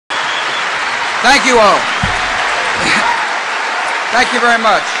Thank you all. Thank you very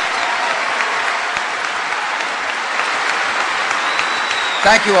much.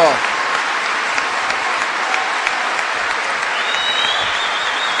 Thank you all.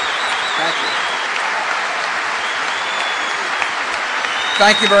 Thank you.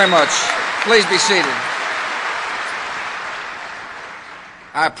 Thank you very much. Please be seated.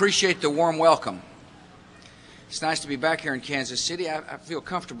 I appreciate the warm welcome. It's nice to be back here in Kansas City. I feel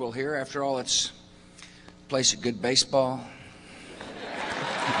comfortable here. After all, it's a place of good baseball.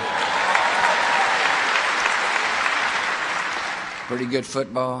 Pretty good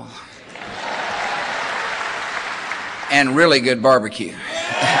football. And really good barbecue.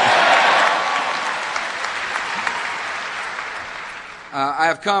 I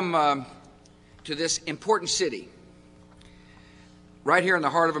have come to this important city, right here in the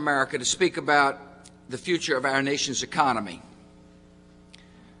heart of America, to speak about the future of our nation's economy.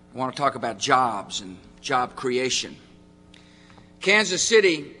 I want to talk about jobs and job creation. Kansas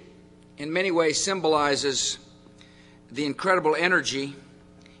City, in many ways, symbolizes the incredible energy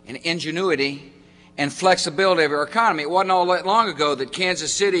and ingenuity and flexibility of our economy. It wasn't all that long ago that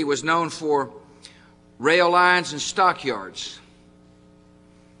Kansas City was known for rail lines and stockyards.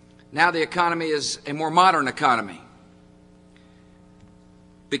 Now the economy is a more modern economy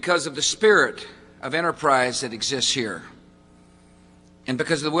because of the spirit of enterprise that exists here, and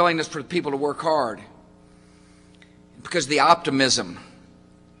because of the willingness for people to work hard, and because of the optimism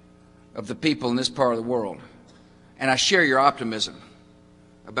of the people in this part of the world. And I share your optimism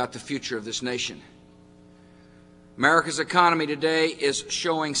about the future of this nation. America's economy today is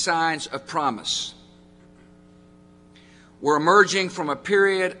showing signs of promise. We're emerging from a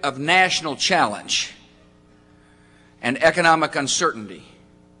period of national challenge and economic uncertainty.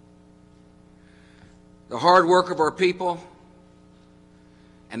 The hard work of our people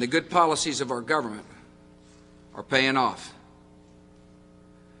and the good policies of our government are paying off.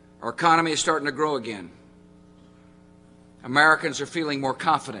 Our economy is starting to grow again. Americans are feeling more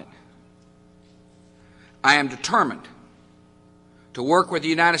confident. I am determined to work with the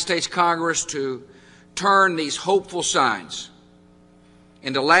United States Congress to turn these hopeful signs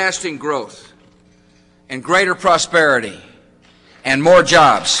into lasting growth and greater prosperity and more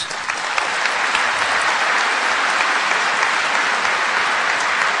jobs.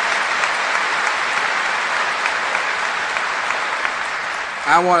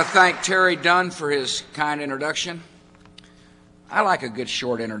 I want to thank Terry Dunn for his kind introduction. I like a good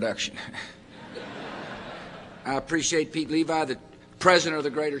short introduction. I appreciate Pete Levi, the president of the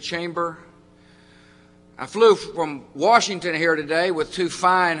Greater Chamber. I flew from Washington here today with two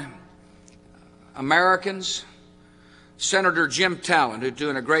fine Americans, Senator Jim Talent, who's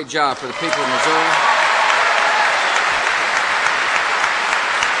doing a great job for the people of Missouri,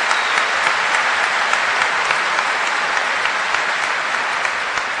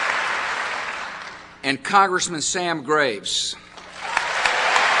 and Congressman Sam Graves.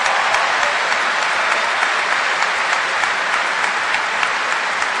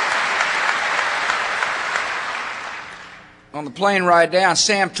 On the plane ride down,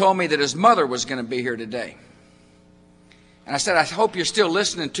 Sam told me that his mother was going to be here today. And I said, I hope you're still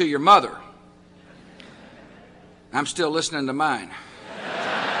listening to your mother. I'm still listening to mine.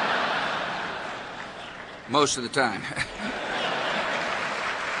 Most of the time.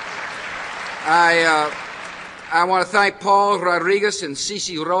 I want to thank Paul Rodriguez and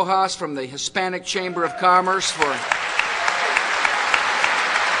Cici Rojas from the Hispanic Chamber of Commerce for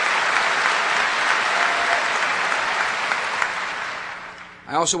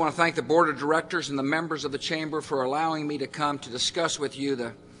I also want to thank the board of directors and the members of the chamber for allowing me to come to discuss with you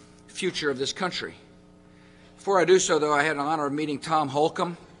the future of this country. Before I do so, though, I had the honor of meeting Tom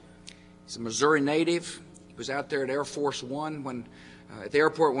Holcomb. He's a Missouri native. He was out there at Air Force One at the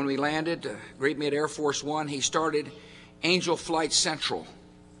airport when we landed to greet me at Air Force One. He started Angel Flight Central.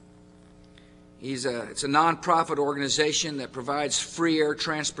 It's a nonprofit organization that provides free air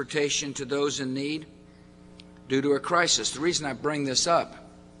transportation to those in need due to a crisis. The reason I bring this up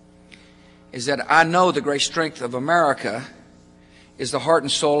is that I know the great strength of America is the heart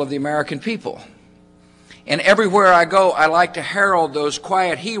and soul of the American people. And everywhere I go, I like to herald those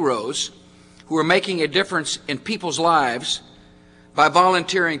quiet heroes who are making a difference in people's lives by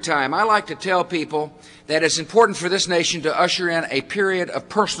volunteering time. I like to tell people that it's important for this nation to usher in a period of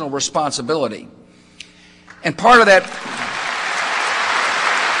personal responsibility. And part of that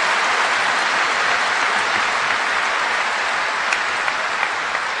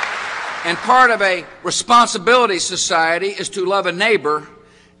And part of a responsibility society is to love a neighbor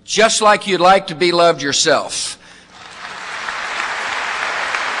just like you'd like to be loved yourself.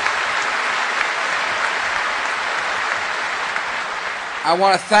 I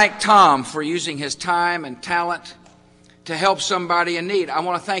want to thank Tom for using his time and talent to help somebody in need. I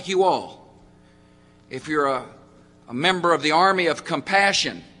want to thank you all. If you're a member of the Army of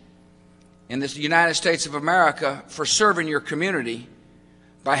Compassion in the United States of America, for serving your community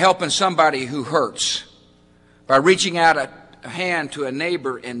by helping somebody who hurts, by reaching out a hand to a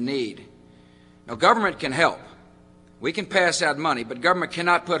neighbor in need. Now, government can help. We can pass out money, but government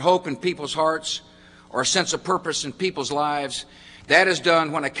cannot put hope in people's hearts or a sense of purpose in people's lives. That is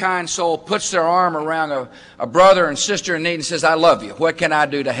done when a kind soul puts their arm around a brother and sister in need and says, I love you. What can I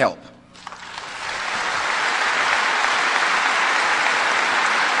do to help?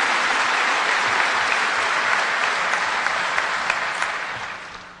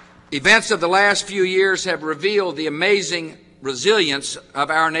 Events of the last few years have revealed the amazing resilience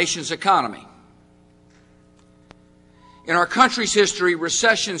of our nation's economy. In our country's history,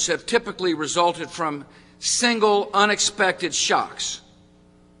 recessions have typically resulted from single unexpected shocks,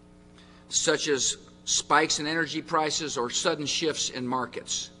 such as spikes in energy prices or sudden shifts in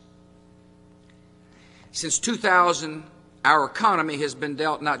markets. Since 2000, our economy has been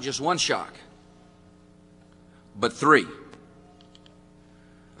dealt not just one shock, but three.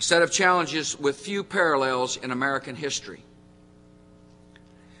 A set of challenges with few parallels in American history.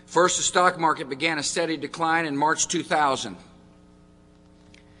 First, the stock market began a steady decline in March 2000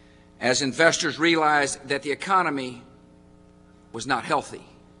 as investors realized that the economy was not healthy.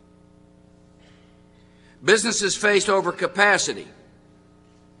 Businesses faced overcapacity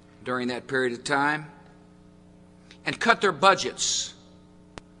during that period of time and cut their budgets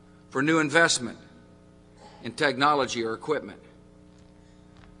for new investment in technology or equipment.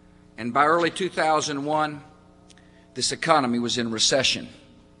 And by early 2001, this economy was in recession.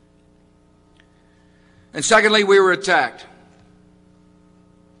 And secondly, we were attacked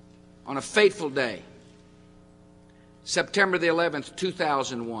on a fateful day, September the 11th,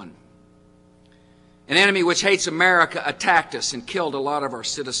 2001. An enemy which hates America attacked us and killed a lot of our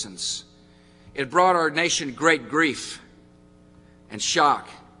citizens. It brought our nation great grief and shock,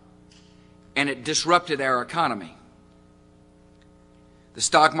 and it disrupted our economy. The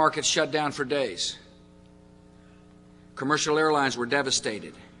stock market shut down for days. Commercial airlines were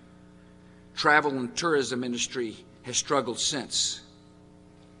devastated. Travel and tourism industry has struggled since.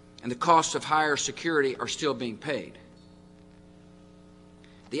 And the costs of higher security are still being paid.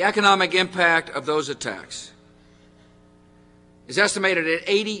 The economic impact of those attacks is estimated at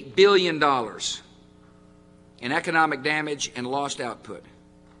 $80 billion in economic damage and lost output,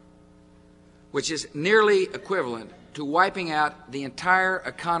 which is nearly equivalent to wiping out the entire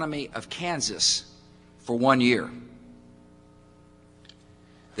economy of Kansas for 1 year.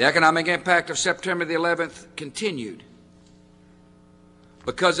 The economic impact of September the 11th continued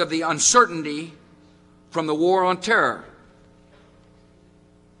because of the uncertainty from the war on terror,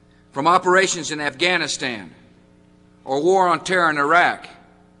 from operations in Afghanistan, or war on terror in Iraq,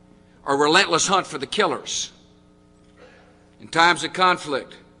 or relentless hunt for the killers. In times of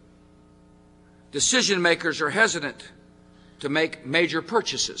conflict, decision makers are hesitant to make major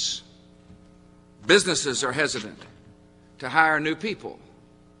purchases. Businesses are hesitant to hire new people.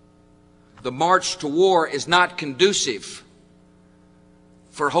 The march to war is not conducive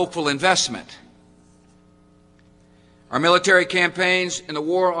for hopeful investment. Our military campaigns in the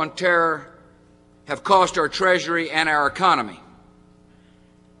war on terror have cost our Treasury and our economy.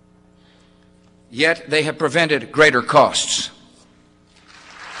 Yet they have prevented greater costs.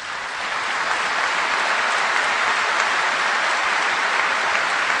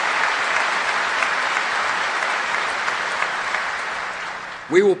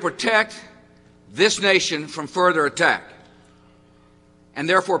 We will protect this nation from further attack, and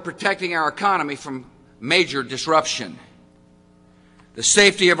therefore protecting our economy from major disruption. The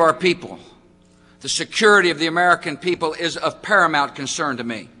safety of our people, the security of the American people is of paramount concern to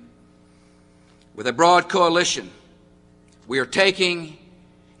me. With a broad coalition, we are taking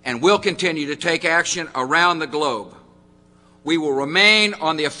and will continue to take action around the globe. We will remain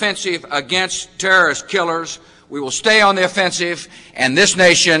on the offensive against terrorist killers. We will stay on the offensive, and this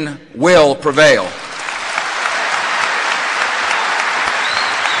nation will prevail.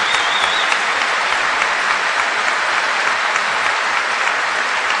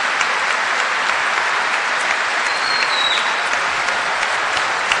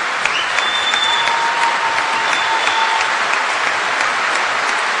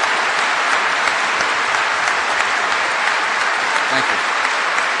 Thank you.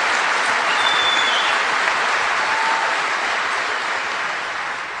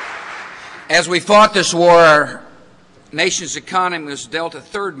 As we fought this war, our nation's economy was dealt a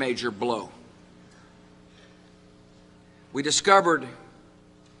third major blow. We discovered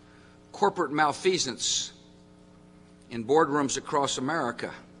corporate malfeasance in boardrooms across America.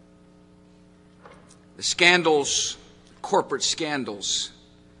 The scandals, corporate scandals,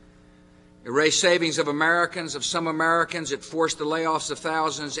 erased savings of Americans, of some Americans. It forced the layoffs of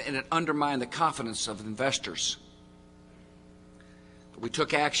thousands, and it undermined the confidence of investors. But we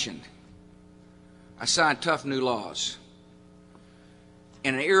took action. I signed tough new laws.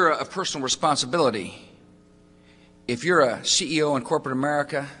 In an era of personal responsibility, if you're a CEO in corporate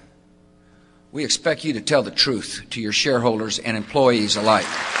America, we expect you to tell the truth to your shareholders and employees alike.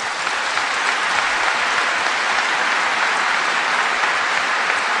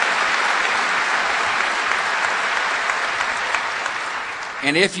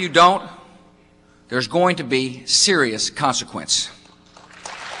 And if you don't, there's going to be serious consequence.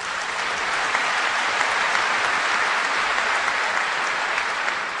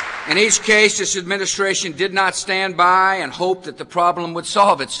 In each case, this administration did not stand by and hope that the problem would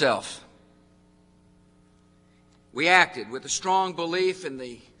solve itself. We acted with a strong belief in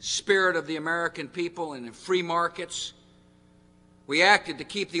the spirit of the American people and in free markets. We acted to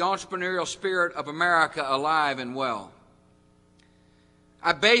keep the entrepreneurial spirit of America alive and well.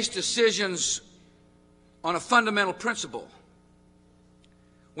 I based decisions on a fundamental principle.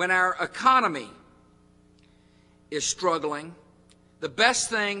 When our economy is struggling, the best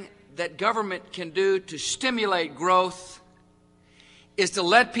thing that government can do to stimulate growth is to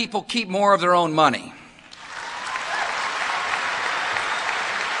let people keep more of their own money.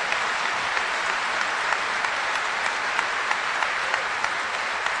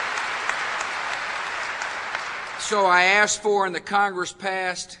 So I asked for, and the Congress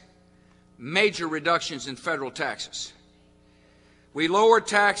passed, major reductions in federal taxes. We lowered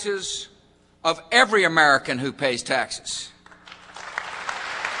taxes of every American who pays taxes.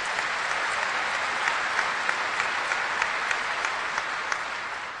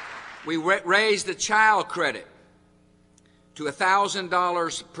 We raised the child credit to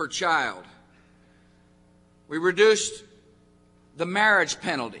 $1,000 per child. We reduced the marriage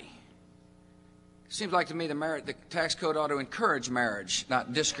penalty. Seems like to me the tax code ought to encourage marriage,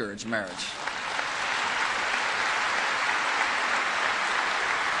 not discourage marriage.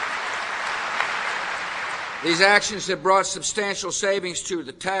 These actions have brought substantial savings to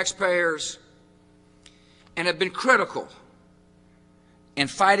the taxpayers and have been critical in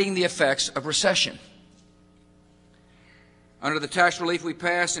fighting the effects of recession. Under the tax relief we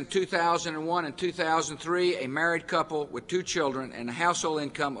passed in 2001 and 2003, a married couple with 2 children and a household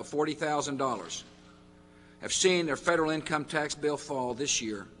income of $40,000 have seen their federal income tax bill fall this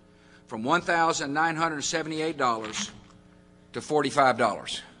year from $1,978 to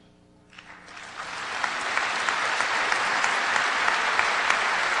 $45.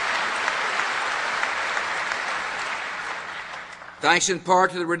 Thanks in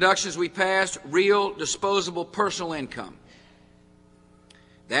part to the reductions we passed, real disposable personal income,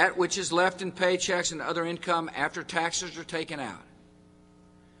 that which is left in paychecks and other income after taxes are taken out,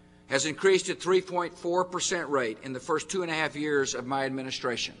 has increased at 3.4% rate in the first 2.5 years of my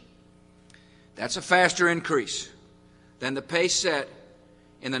administration. That's a faster increase than the pace set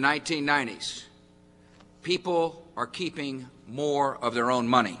in the 1990s. People are keeping more of their own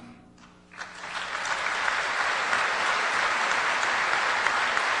money.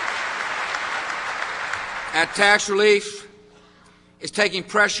 That tax relief is taking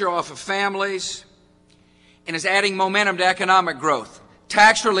pressure off of families and is adding momentum to economic growth.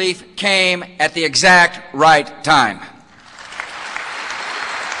 Tax relief came at the exact right time.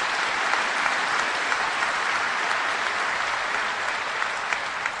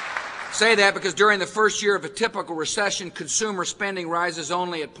 Say that because during the first year of a typical recession, consumer spending rises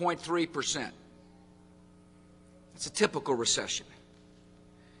only at 0.3%. It's a typical recession.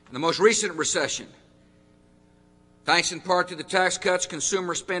 In the most recent recession, thanks in part to the tax cuts,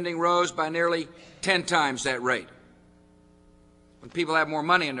 consumer spending rose by nearly 10 times that rate. When people have more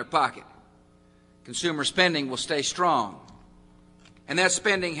money in their pocket, consumer spending will stay strong. And that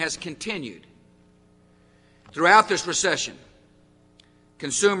spending has continued. Throughout this recession,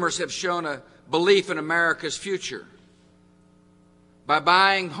 consumers have shown a belief in America's future by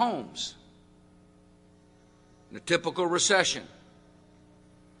buying homes. In a typical recession,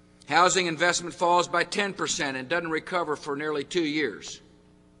 housing investment falls by 10% and doesn't recover for nearly 2 years.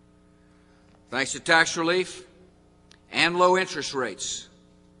 Thanks to tax relief and low interest rates,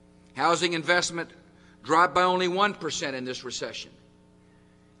 housing investment dropped by only 1% in this recession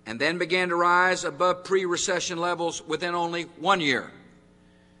and then began to rise above pre-recession levels within only 1 year.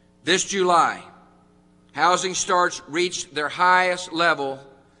 This July, housing starts reached their highest level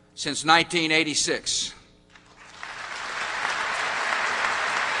since 1986.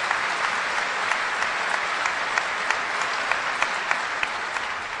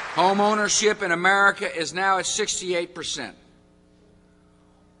 Home ownership in America is now at 68%,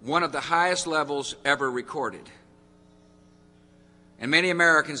 one of the highest levels ever recorded. And many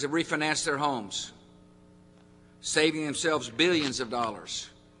Americans have refinanced their homes, saving themselves billions of dollars.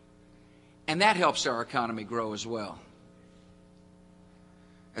 And that helps our economy grow as well.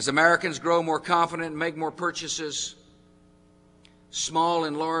 As Americans grow more confident and make more purchases, small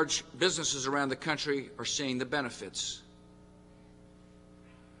and large businesses around the country are seeing the benefits.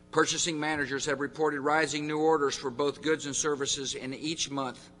 Purchasing managers have reported rising new orders for both goods and services in each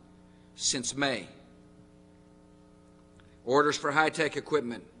month since May. Orders for high-tech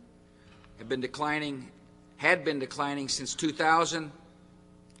equipment had been declining since 2000.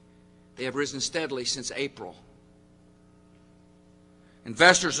 They have risen steadily since April.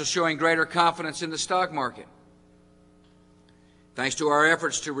 Investors are showing greater confidence in the stock market, thanks to our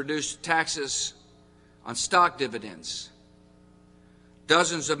efforts to reduce taxes on stock dividends.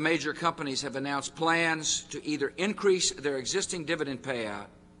 Dozens of major companies have announced plans to either increase their existing dividend payout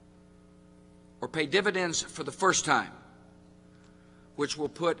or pay dividends for the first time, which will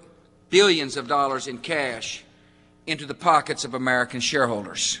put billions of dollars in cash into the pockets of American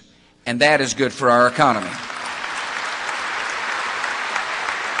shareholders. And that is good for our economy.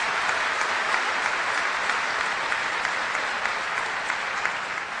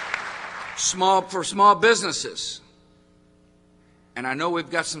 For small businesses, and I know we've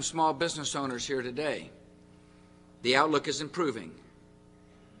got some small business owners here today, the outlook is improving.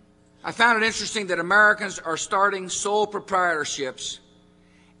 I found it interesting that Americans are starting sole proprietorships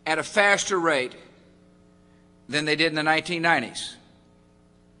at a faster rate than they did in the 1990s.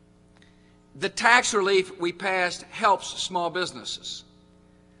 The tax relief we passed helps small businesses.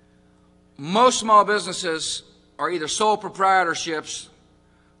 Most small businesses are either sole proprietorships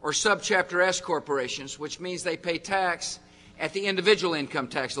or subchapter S corporations, which means they pay tax at the individual income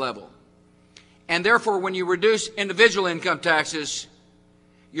tax level. And therefore, when you reduce individual income taxes,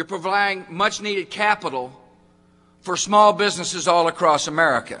 you're providing much needed capital for small businesses all across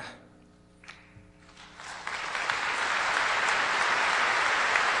America.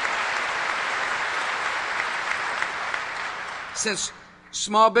 Since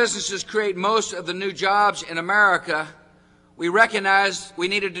small businesses create most of the new jobs in America, we recognized we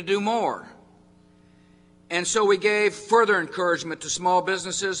needed to do more. And so we gave further encouragement to small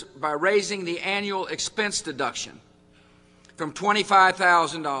businesses by raising the annual expense deduction from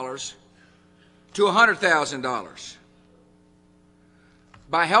 $25,000 to $100,000.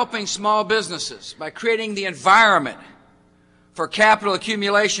 By helping small businesses, by creating the environment for capital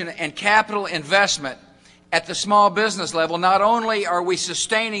accumulation and capital investment at the small business level, not only are we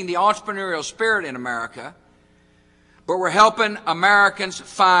sustaining the entrepreneurial spirit in America, but we're helping Americans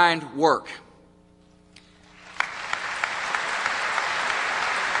find work.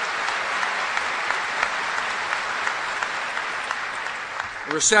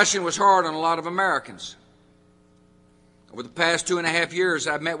 The recession was hard on a lot of Americans. Over the past 2.5 years,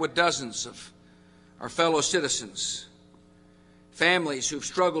 I've met with dozens of our fellow citizens, families who've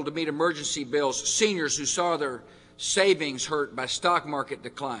struggled to meet emergency bills, seniors who saw their savings hurt by stock market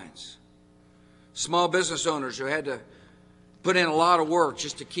declines, small business owners who had to put in a lot of work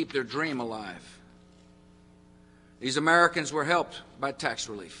just to keep their dream alive. These Americans were helped by tax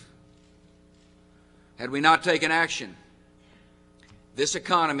relief. Had we not taken action, this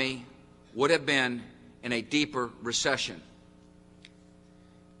economy would have been in a deeper recession.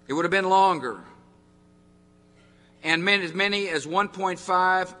 It would have been longer, and as many as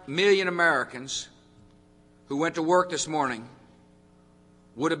 1.5 million Americans who went to work this morning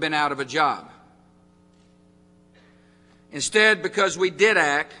would have been out of a job. Instead, because we did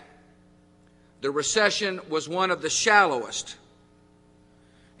act, the recession was one of the shallowest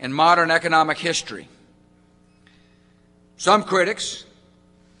in modern economic history. Some critics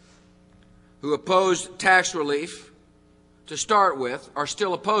who opposed tax relief to start with are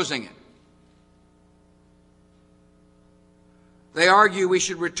still opposing it. They argue we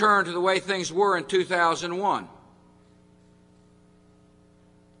should return to the way things were in 2001.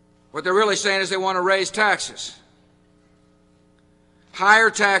 What they're really saying is they want to raise taxes. Higher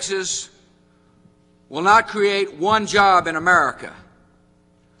taxes will not create one job in America.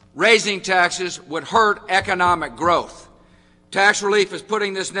 Raising taxes would hurt economic growth. Tax relief is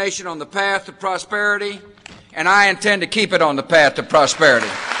putting this nation on the path to prosperity, and I intend to keep it on the path to prosperity.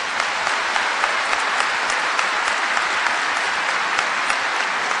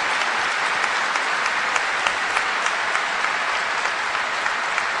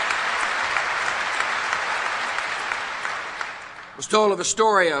 I was told of a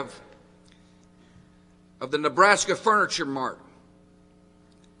story of the Nebraska Furniture Mart.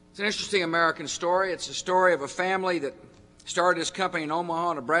 It's an interesting American story. It's a story of a family that started this company in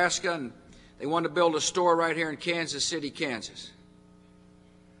Omaha, Nebraska, and they wanted to build a store right here in Kansas City, Kansas.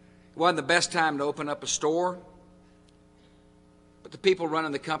 It wasn't the best time to open up a store, but the people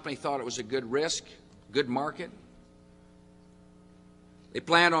running the company thought it was a good risk, good market. They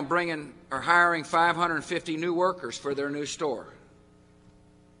planned on hiring 550 new workers for their new store.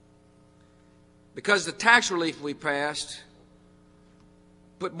 Because the tax relief we passed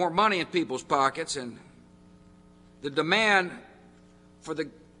put more money in people's pockets, and the demand for the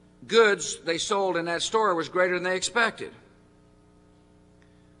goods they sold in that store was greater than they expected.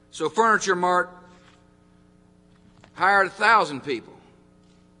 So Furniture Mart hired 1,000 people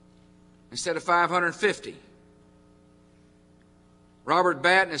instead of 550. Robert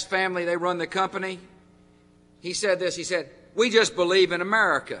Batt and his family, they run the company. He said this, he said, "We just believe in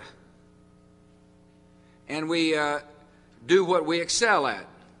America, and we do what we excel at,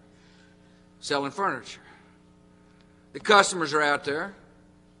 selling furniture. The customers are out there.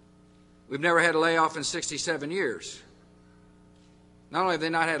 We've never had a layoff in 67 years. Not only have they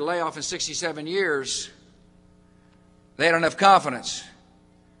not had a layoff in 67 years, they had enough confidence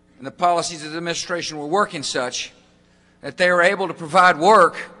in the policies of the administration were working such that they were able to provide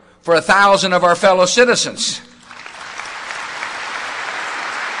work for 1,000 of our fellow citizens."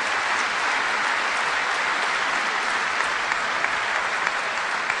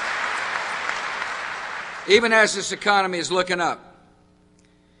 Even as this economy is looking up,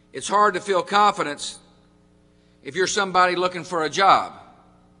 it's hard to feel confidence if you're somebody looking for a job.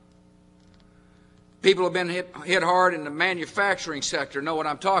 People who have been hit hard in the manufacturing sector know what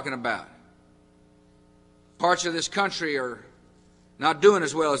I'm talking about. Parts of this country are not doing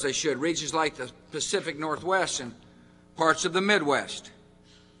as well as they should. Regions like the Pacific Northwest and parts of the Midwest.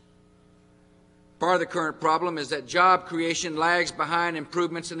 Part of the current problem is that job creation lags behind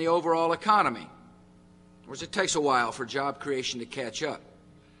improvements in the overall economy. In other words, it takes a while for job creation to catch up.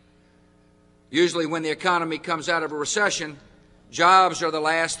 Usually when the economy comes out of a recession, jobs are the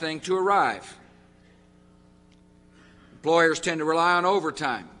last thing to arrive. Employers tend to rely on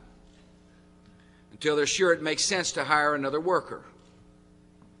overtime until they're sure it makes sense to hire another worker.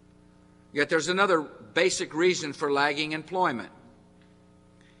 Yet there's another basic reason for lagging employment,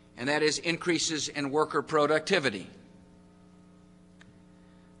 and that is increases in worker productivity.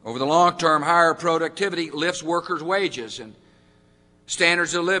 Over the long term, higher productivity lifts workers' wages and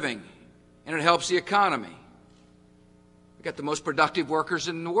standards of living, and it helps the economy. We've got the most productive workers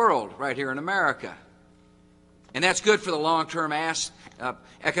in the world right here in America. And that's good for the long-term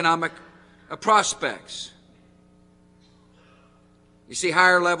economic prospects. You see,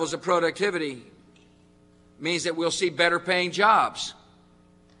 higher levels of productivity means that we'll see better paying jobs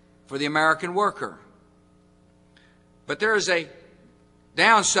for the American worker. But there is a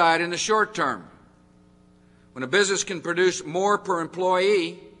downside in the short term. When a business can produce more per employee,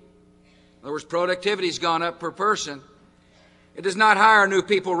 in other words, productivity's gone up per person, it does not hire new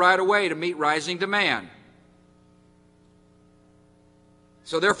people right away to meet rising demand.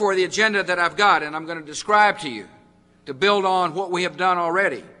 So therefore, the agenda that I've got, and I'm going to describe to you, to build on what we have done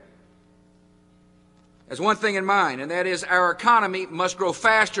already, has one thing in mind, and that is our economy must grow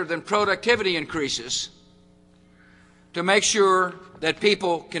faster than productivity increases to make sure that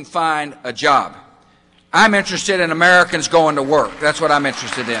people can find a job. I'm interested in Americans going to work. That's what I'm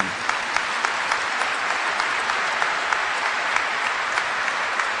interested in.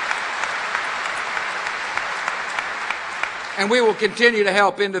 And we will continue to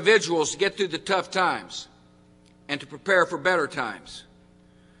help individuals get through the tough times and to prepare for better times.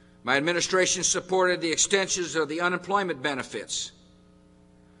 My administration supported the extensions of the unemployment benefits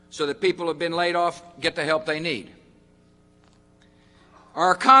so that people who have been laid off get the help they need.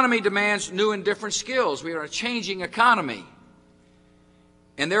 Our economy demands new and different skills. We are a changing economy,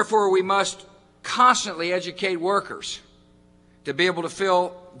 and therefore we must constantly educate workers to be able to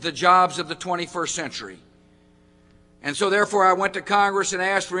fill the jobs of the 21st century. And so therefore I went to Congress and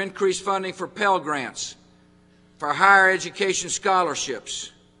asked for increased funding for Pell Grants, for higher education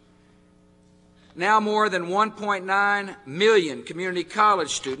scholarships. Now more than 1.9 million community college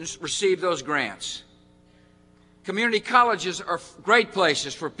students receive those grants. Community colleges are great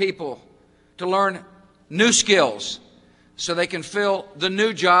places for people to learn new skills so they can fill the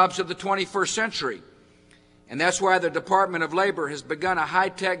new jobs of the 21st century. And that's why the Department of Labor has begun a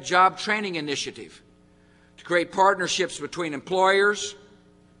high-tech job training initiative to create partnerships between employers,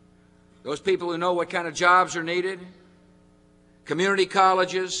 those people who know what kind of jobs are needed, community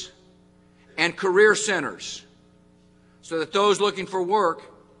colleges, and career centers, so that those looking for work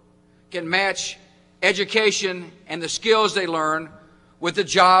can match education and the skills they learn with the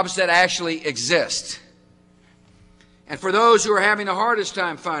jobs that actually exist. And for those who are having the hardest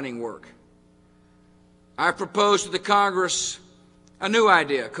time finding work, I've proposed to the Congress a new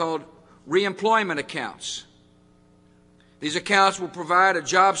idea called reemployment accounts. These accounts will provide a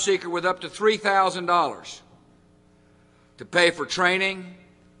job seeker with up to $3,000 to pay for training,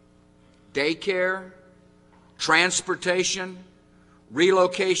 daycare, transportation,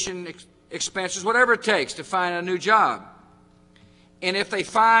 relocation expenses, whatever it takes to find a new job. And if they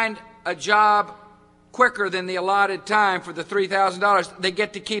find a job quicker than the allotted time for the $3,000, they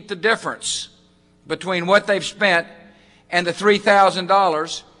get to keep the difference between what they've spent and the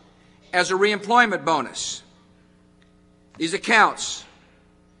 $3,000 as a reemployment bonus. These accounts,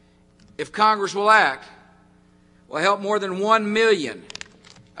 if Congress will act, will help more than 1 million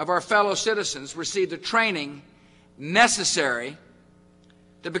of our fellow citizens receive the training necessary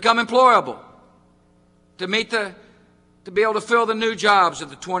to become employable, to be able to fill the new jobs of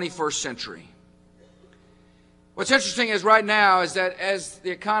the 21st century. What's interesting is right now is that as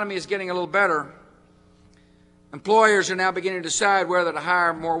the economy is getting a little better, employers are now beginning to decide whether to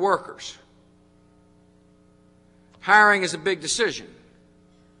hire more workers. Hiring is a big decision,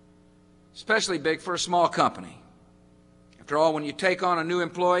 especially big for a small company. After all, when you take on a new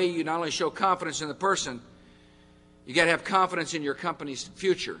employee, you not only show confidence in the person, you got to have confidence in your company's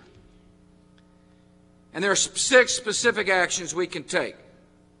future. And there are 6 specific actions we can take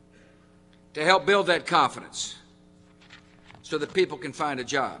to help build that confidence so that people can find a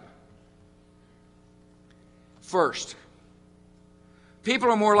job. First, people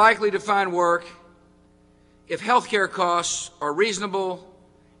are more likely to find work if health care costs are reasonable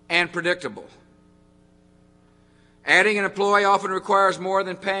and predictable. Adding an employee often requires more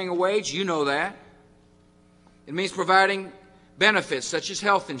than paying a wage. You know that. It means providing benefits such as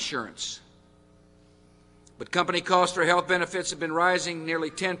health insurance. But company costs for health benefits have been rising nearly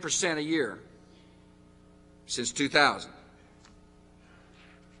 10% a year since 2000.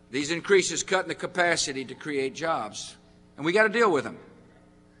 These increases cut in the capacity to create jobs, and we got to deal with them.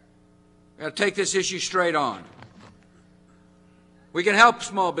 We've got to take this issue straight on. We can help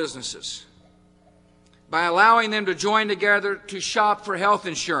small businesses by allowing them to join together to shop for health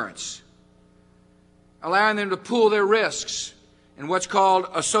insurance, allowing them to pool their risks in what's called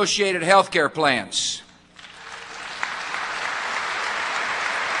associated health care plans.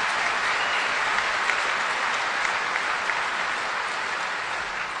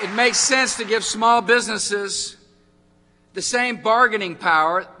 It makes sense to give small businesses the same bargaining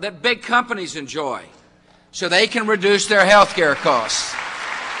power that big companies enjoy so they can reduce their health care costs.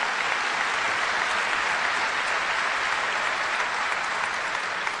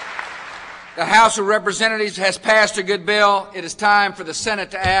 The House of Representatives has passed a good bill. It is time for the Senate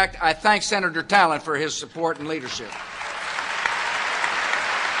to act. I thank Senator Talent for his support and leadership.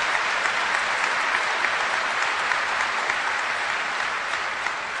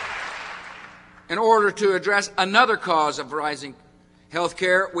 In order to address another cause of rising health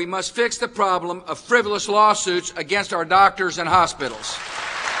care, we must fix the problem of frivolous lawsuits against our doctors and hospitals.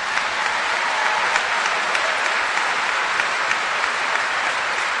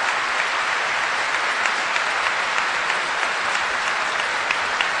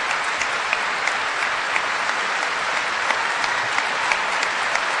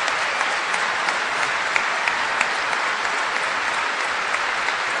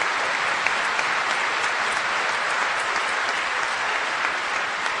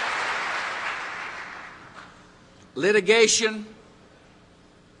 Litigation,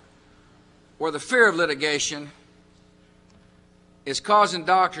 or the fear of litigation, is causing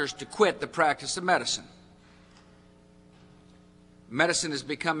doctors to quit the practice of medicine. Medicine is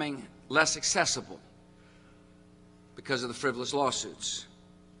becoming less accessible because of the frivolous lawsuits.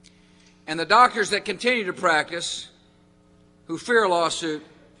 And the doctors that continue to practice, who fear a lawsuit,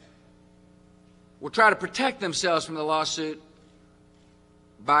 will try to protect themselves from the lawsuit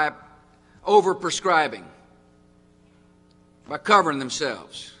by over-prescribing, by covering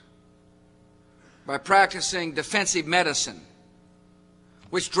themselves, by practicing defensive medicine,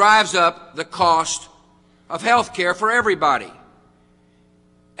 which drives up the cost of health care for everybody.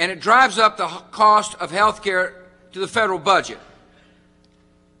 And it drives up the cost of health care to the federal budget.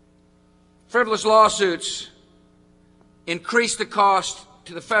 Frivolous lawsuits increase the cost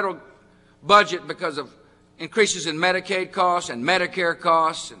to the federal budget because of increases in Medicaid costs and Medicare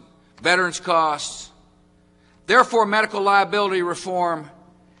costs and veterans costs. Therefore, medical liability reform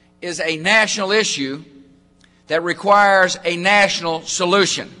is a national issue that requires a national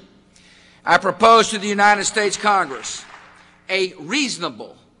solution. I propose to the United States Congress a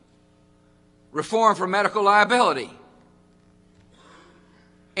reasonable reform for medical liability.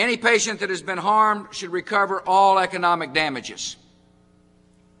 Any patient that has been harmed should recover all economic damages.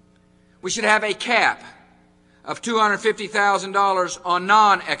 We should have a cap of $250,000 on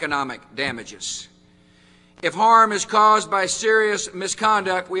non-economic damages. If harm is caused by serious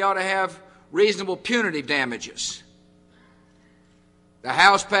misconduct, we ought to have reasonable punitive damages. The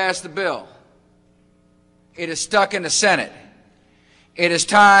House passed the bill. It is stuck in the Senate. It is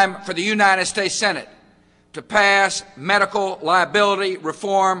time for the United States Senate to pass medical liability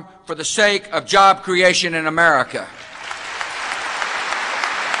reform for the sake of job creation in America.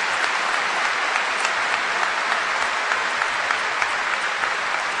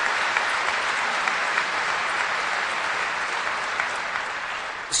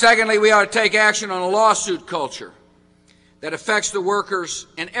 Secondly, we ought to take action on a lawsuit culture that affects the workers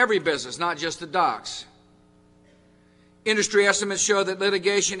in every business, not just the docks. Industry estimates show that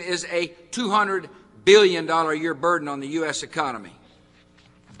litigation is a $200 billion a year burden on the U.S. economy.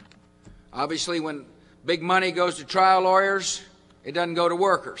 Obviously, when big money goes to trial lawyers, it doesn't go to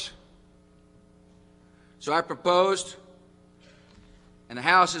workers. So I proposed, and the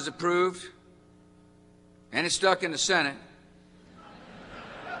House has approved, and it's stuck in the Senate,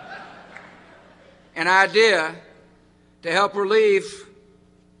 an idea to help relieve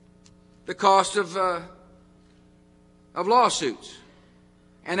the cost of lawsuits,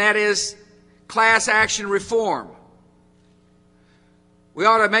 and that is class action reform. We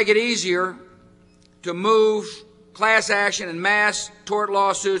ought to make it easier to move class action and mass tort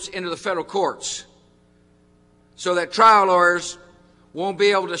lawsuits into the federal courts so that trial lawyers won't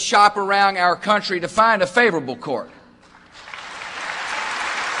be able to shop around our country to find a favorable court.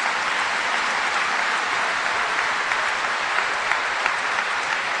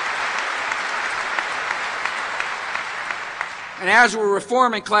 And as we're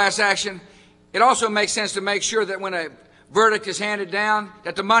reforming class action, it also makes sense to make sure that when a verdict is handed down,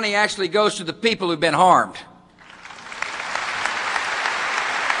 that the money actually goes to the people who've been harmed.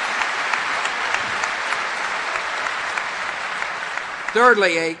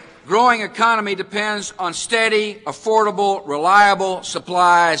 Thirdly, a growing economy depends on steady, affordable, reliable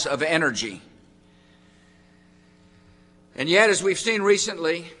supplies of energy. And yet, as we've seen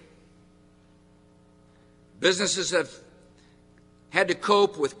recently, businesses have had to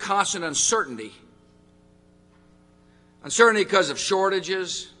cope with constant uncertainty. Uncertainty because of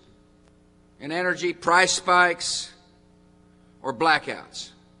shortages in energy, price spikes, or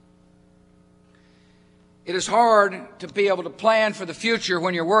blackouts. It is hard to be able to plan for the future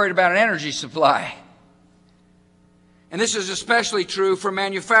when you're worried about an energy supply. And this is especially true for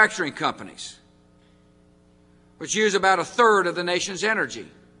manufacturing companies, which use about a third of the nation's energy.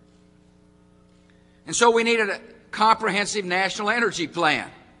 And so we needed a comprehensive national energy plan,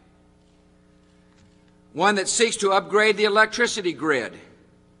 one that seeks to upgrade the electricity grid,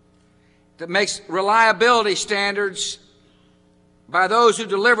 that makes reliability standards by those who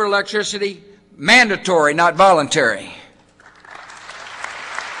deliver electricity mandatory, not voluntary.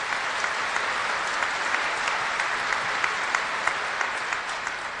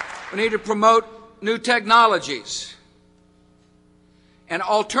 We need to promote new technologies and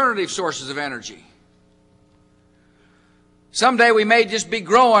alternative sources of energy. Someday we may just be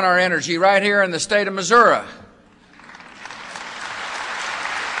growing our energy right here in the state of Missouri.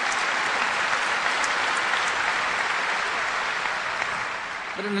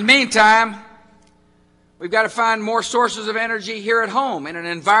 But in the meantime, we've got to find more sources of energy here at home in an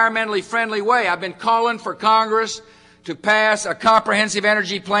environmentally friendly way. I've been calling for Congress to pass a comprehensive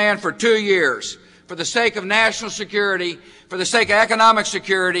energy plan for 2 years. For the sake of national security, for the sake of economic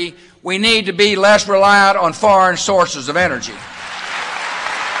security, we need to be less reliant on foreign sources of energy.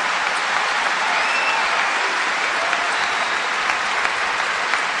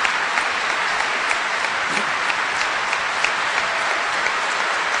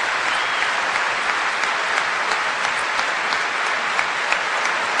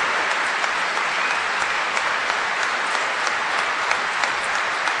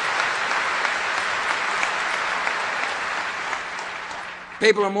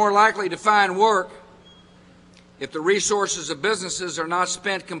 People are more likely to find work if the resources of businesses are not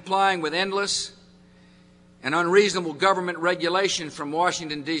spent complying with endless and unreasonable government regulation from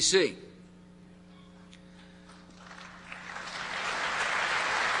Washington, D.C.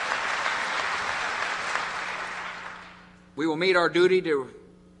 We will meet our duty to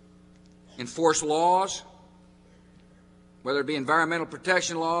enforce laws, whether it be environmental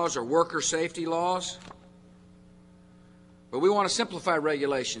protection laws or worker safety laws. But we want to simplify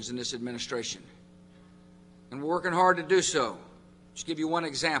regulations in this administration, and we're working hard to do so. Just give you one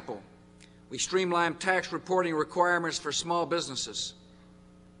example. We streamlined tax reporting requirements for small businesses.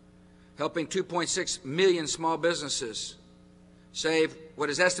 helping 2.6 million small businesses save what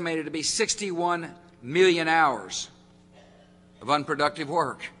is estimated to be 61 million hours of unproductive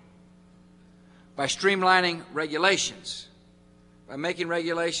work. By streamlining regulations, by making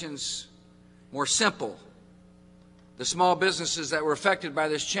regulations more simple, the small businesses that were affected by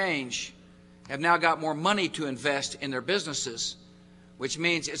this change have now got more money to invest in their businesses, which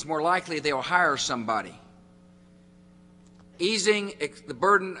means it's more likely they'll hire somebody. Easing the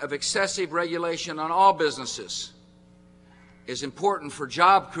burden of excessive regulation on all businesses is important for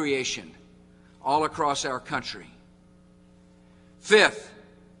job creation all across our country. Fifth,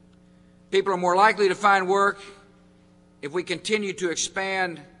 people are more likely to find work if we continue to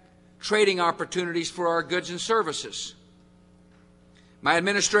expand trading opportunities for our goods and services. My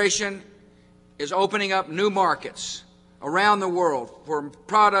administration is opening up new markets around the world for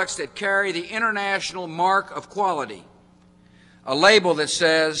products that carry the international mark of quality, a label that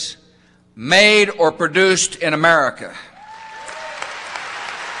says, "Made or produced in America."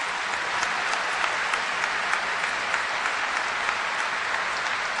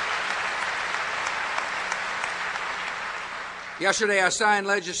 Yesterday, I signed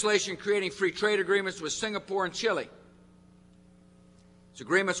legislation creating free trade agreements with Singapore and Chile. These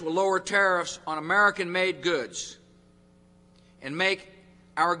agreements will lower tariffs on American-made goods and make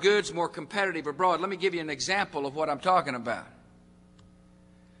our goods more competitive abroad. Let me give you an example of what I'm talking about.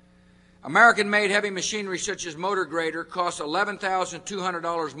 American-made heavy machinery such as motor grader costs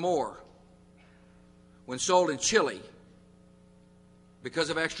 $11,200 more when sold in Chile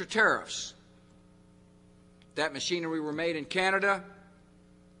because of extra tariffs. If that machinery were made in Canada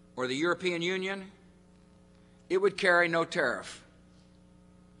or the European Union, it would carry no tariff.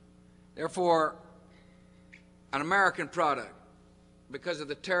 Therefore, an American product, because of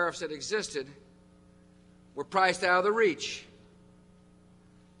the tariffs that existed, were priced out of the reach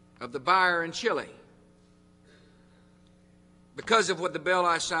of the buyer in Chile. Because of what the bill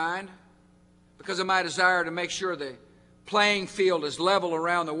I signed, because of my desire to make sure the playing field is level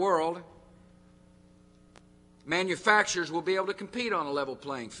around the world, manufacturers will be able to compete on a level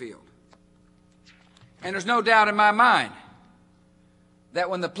playing field. And there's no doubt in my mind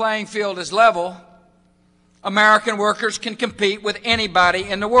that when the playing field is level, American workers can compete with anybody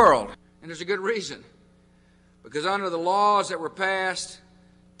in the world. And there's a good reason. Because under the laws that were passed,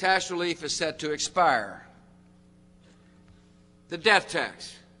 tax relief is set to expire. The death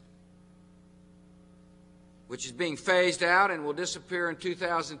tax, which is being phased out and will disappear in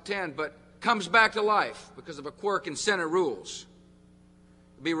 2010, but comes back to life because of a quirk in Senate rules.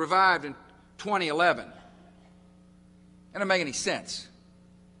 It'll be revived in 2011. It doesn't make any sense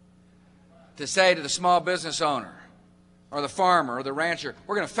to say to the small business owner or the farmer or the rancher,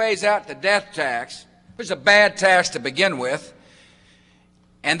 we're going to phase out the death tax, which is a bad tax to begin with,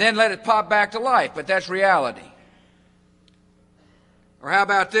 and then let it pop back to life, but that's reality. Or how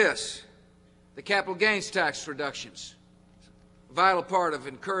about this? The capital gains tax reductions, a vital part of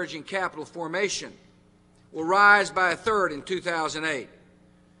encouraging capital formation, will rise by a third in 2008.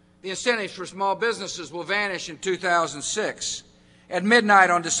 The incentives for small businesses will vanish in 2006. At midnight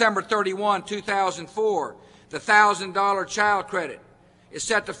on December 31, 2004, the $1,000 child credit is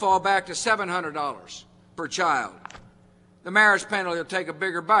set to fall back to $700 per child. The marriage penalty will take a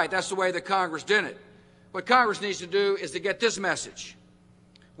bigger bite. That's the way that Congress did it. What Congress needs to do is to get this message.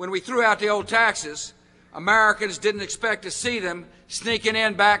 When we threw out the old taxes, Americans didn't expect to see them sneaking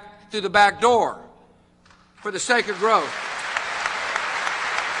in back through the back door for the sake of growth.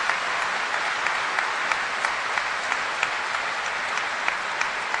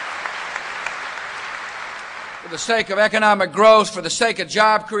 For the sake of economic growth, for the sake of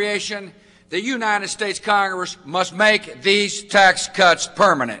job creation, the United States Congress must make these tax cuts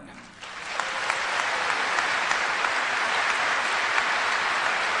permanent.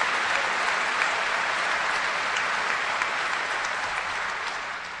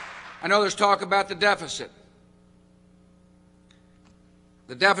 I know there's talk about the deficit.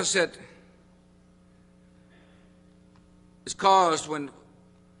 The deficit is caused when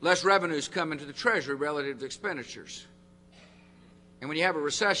less revenues come into the Treasury relative to expenditures. And when you have a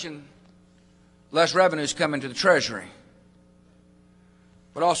recession, less revenues come into the Treasury.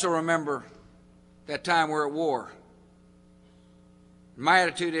 But also remember that time we're at war. My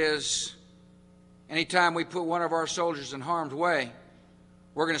attitude is, anytime we put one of our soldiers in harm's way,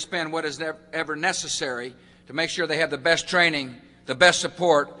 we're going to spend what is ever necessary to make sure they have the best training, the best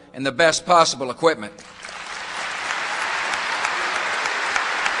support, and the best possible equipment.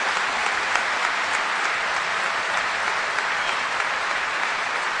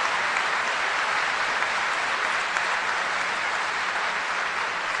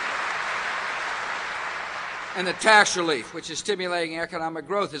 And the tax relief, which is stimulating economic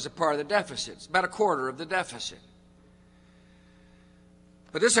growth, is a part of the deficit. It's about a quarter of the deficit.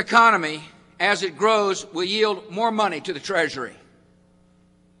 But this economy, as it grows, will yield more money to the Treasury.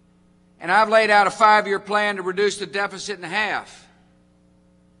 And I've laid out a 5-year plan to reduce the deficit in half.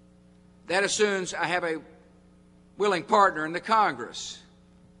 That assumes I have a willing partner in the Congress.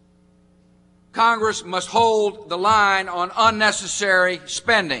 Congress must hold the line on unnecessary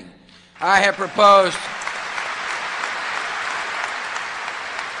spending. I have proposed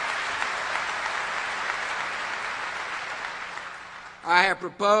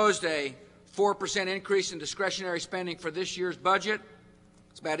a 4% increase in discretionary spending for this year's budget.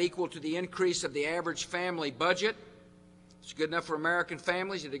 It's about equal to the increase of the average family budget. It's good enough for American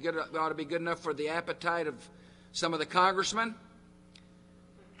families. It ought to be good enough for the appetite of some of the congressmen.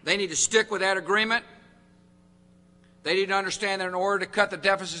 They need to stick with that agreement. They need to understand that in order to cut the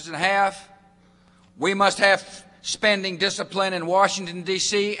deficits in half, we must have spending discipline in Washington,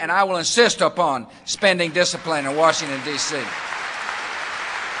 D.C., and I will insist upon spending discipline in Washington, D.C.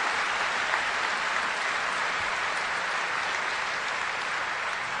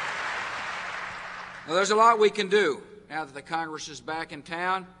 Now, there's a lot we can do now that the Congress is back in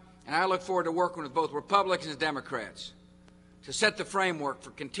town, and I look forward to working with both Republicans and Democrats to set the framework for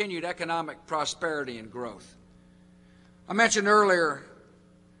continued economic prosperity and growth. I mentioned earlier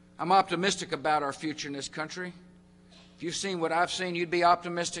I'm optimistic about our future in this country. If you've seen what I've seen, you'd be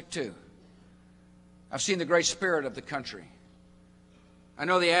optimistic too. I've seen the great spirit of the country. I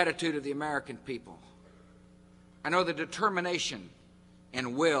know the attitude of the American people. I know the determination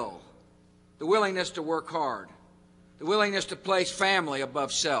and will, the willingness to work hard, the willingness to place family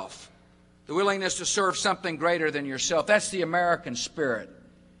above self, the willingness to serve something greater than yourself. That's the American spirit.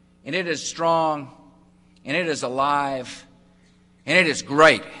 And it is strong, and it is alive, and it is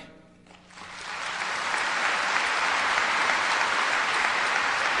great.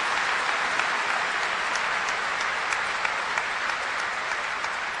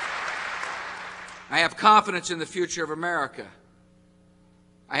 I have confidence in the future of America.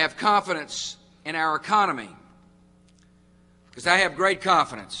 I have confidence in our economy because I have great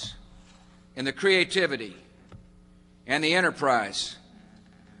confidence in the creativity and the enterprise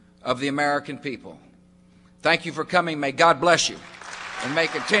of the American people. Thank you for coming. May God bless you and may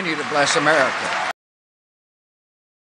continue to bless America.